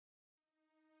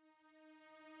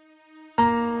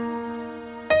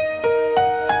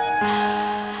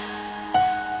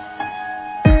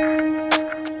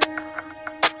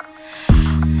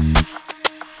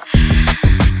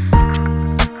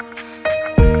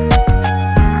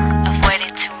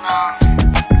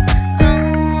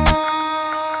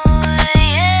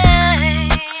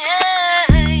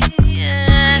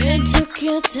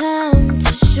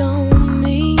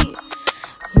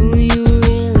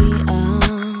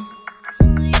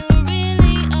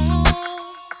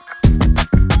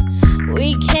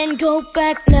go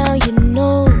back now, you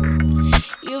know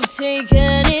you've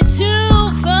taken it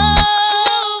too far,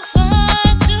 too far,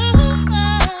 too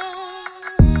far.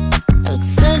 It's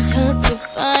such hard to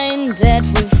find that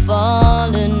we've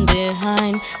fallen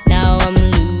behind. Now I'm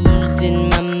losing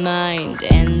my mind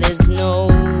and there's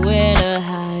nowhere to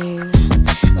hide.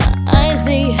 My eyes,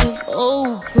 they have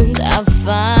opened, I've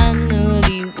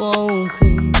finally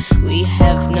woken. We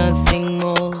have nothing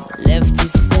more left to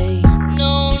say.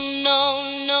 No, no,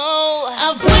 no,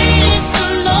 I've waited so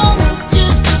long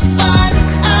just to find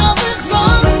I was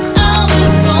wrong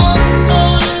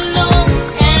all along,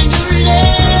 and you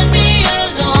led me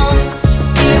along.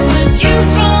 It was you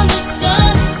from the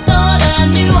start, thought I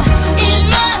knew in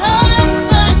my heart,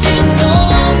 but you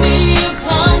tore me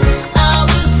apart. I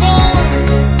was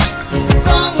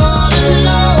wrong all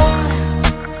along.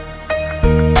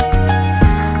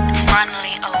 It's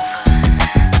finally over.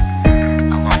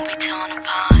 I won't be torn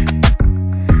apart.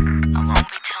 I won't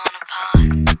be torn apart.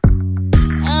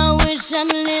 I wish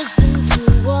I'd listened to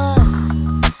what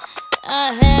I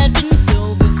had been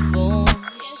told before.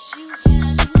 Yes, you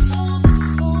had been told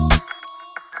before.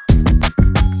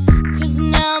 'Cause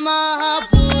now my heart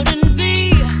wouldn't be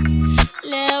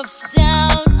left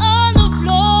out on the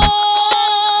floor.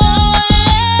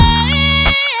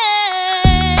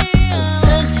 It's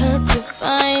such hard to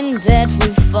find that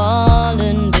we've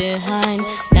fallen behind.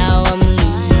 Now I'm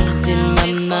losing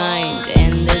my mind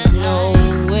and there's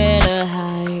nowhere to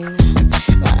hide.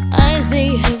 My eyes, they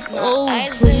have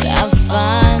opened, I've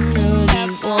finally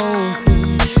woken.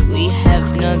 We have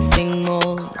nothing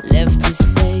more left to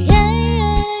say. Yeah,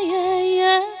 yeah, yeah,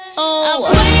 yeah. Oh, I've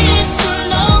waited so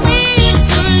long, just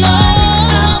so long.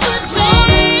 I was wrong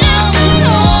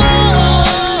all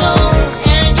along,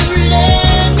 and you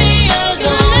led me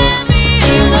along.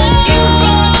 It was you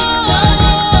from the start,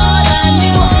 thought I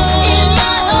knew in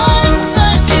my heart,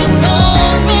 but you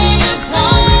tore me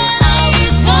apart. I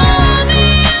was wrong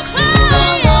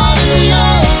all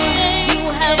along. You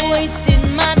have wasted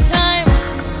my time,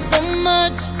 so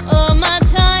much of my time.